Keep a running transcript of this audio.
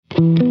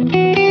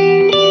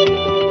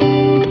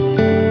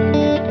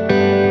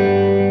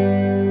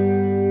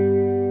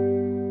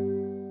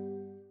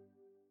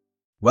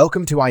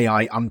Welcome to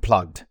AI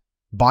Unplugged,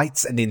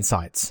 Bites and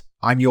Insights.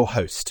 I'm your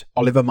host,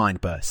 Oliver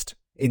Mindburst.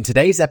 In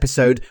today's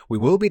episode, we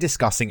will be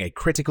discussing a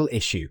critical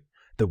issue,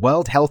 the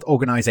World Health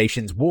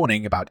Organization's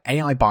warning about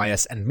AI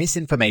bias and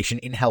misinformation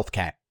in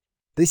healthcare.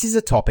 This is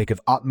a topic of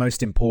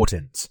utmost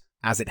importance,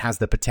 as it has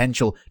the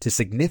potential to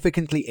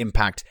significantly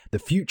impact the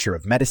future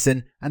of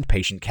medicine and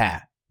patient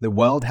care. The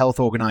World Health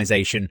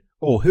Organization,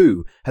 or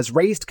WHO, has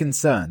raised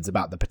concerns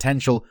about the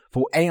potential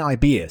for AI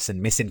bias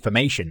and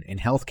misinformation in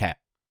healthcare.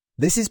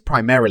 This is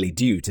primarily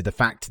due to the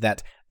fact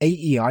that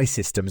AEI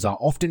systems are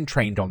often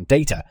trained on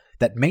data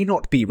that may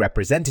not be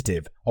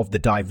representative of the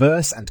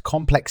diverse and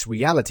complex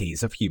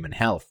realities of human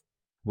health.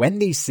 When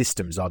these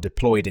systems are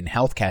deployed in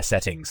healthcare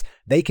settings,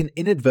 they can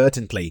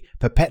inadvertently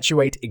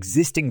perpetuate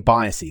existing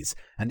biases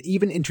and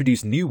even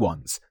introduce new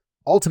ones,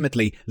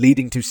 ultimately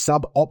leading to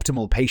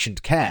suboptimal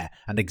patient care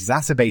and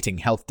exacerbating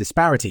health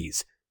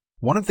disparities.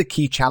 One of the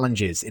key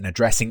challenges in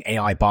addressing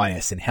AI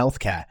bias in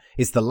healthcare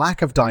is the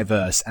lack of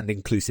diverse and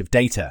inclusive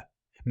data.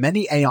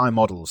 Many AI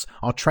models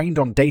are trained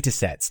on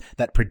datasets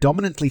that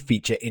predominantly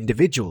feature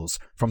individuals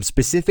from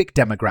specific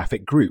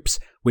demographic groups,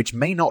 which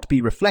may not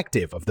be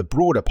reflective of the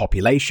broader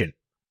population.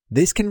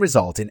 This can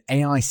result in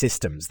AI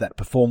systems that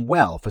perform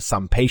well for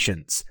some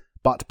patients,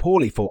 but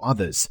poorly for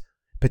others,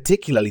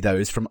 particularly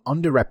those from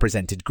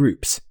underrepresented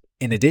groups.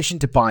 In addition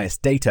to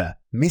biased data,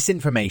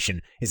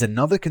 misinformation is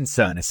another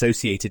concern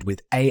associated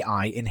with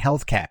AI in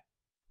healthcare.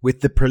 With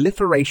the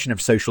proliferation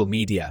of social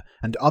media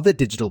and other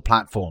digital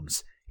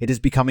platforms, it has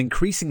become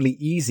increasingly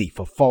easy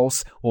for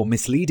false or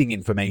misleading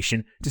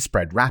information to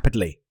spread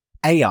rapidly.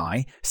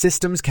 AI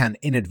systems can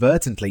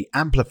inadvertently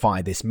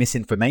amplify this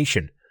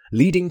misinformation,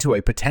 leading to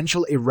a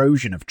potential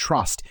erosion of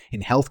trust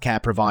in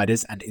healthcare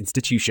providers and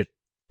institutions.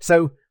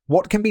 So,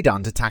 what can be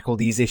done to tackle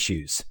these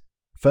issues?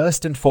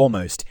 First and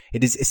foremost,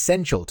 it is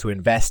essential to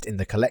invest in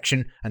the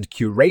collection and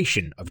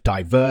curation of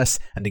diverse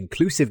and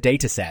inclusive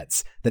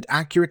datasets that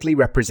accurately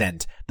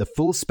represent the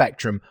full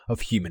spectrum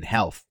of human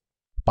health.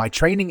 By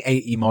training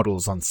AE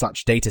models on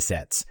such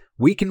datasets,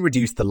 we can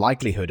reduce the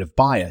likelihood of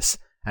bias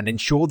and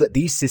ensure that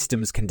these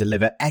systems can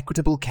deliver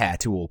equitable care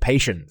to all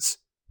patients.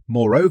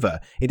 Moreover,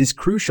 it is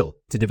crucial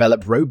to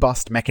develop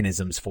robust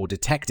mechanisms for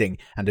detecting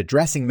and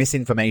addressing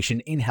misinformation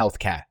in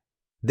healthcare.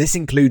 This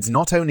includes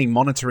not only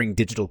monitoring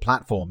digital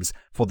platforms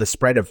for the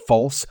spread of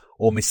false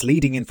or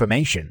misleading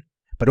information,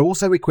 but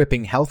also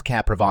equipping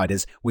healthcare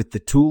providers with the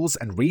tools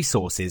and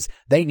resources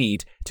they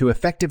need to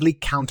effectively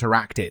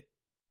counteract it.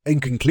 In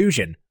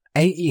conclusion,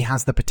 AE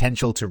has the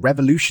potential to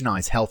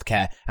revolutionize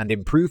healthcare and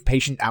improve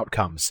patient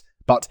outcomes,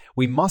 but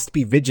we must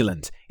be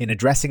vigilant in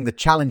addressing the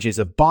challenges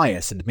of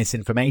bias and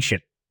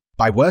misinformation.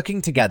 By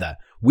working together,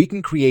 we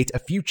can create a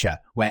future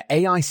where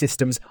AI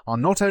systems are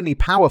not only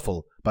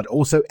powerful, but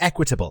also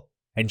equitable,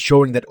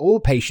 ensuring that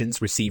all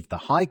patients receive the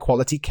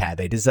high-quality care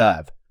they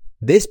deserve.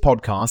 This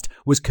podcast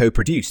was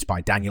co-produced by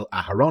Daniel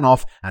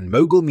Aharonoff and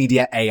Mogul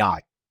Media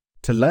AI.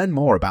 To learn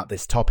more about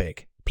this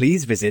topic,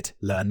 please visit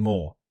Learn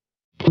More.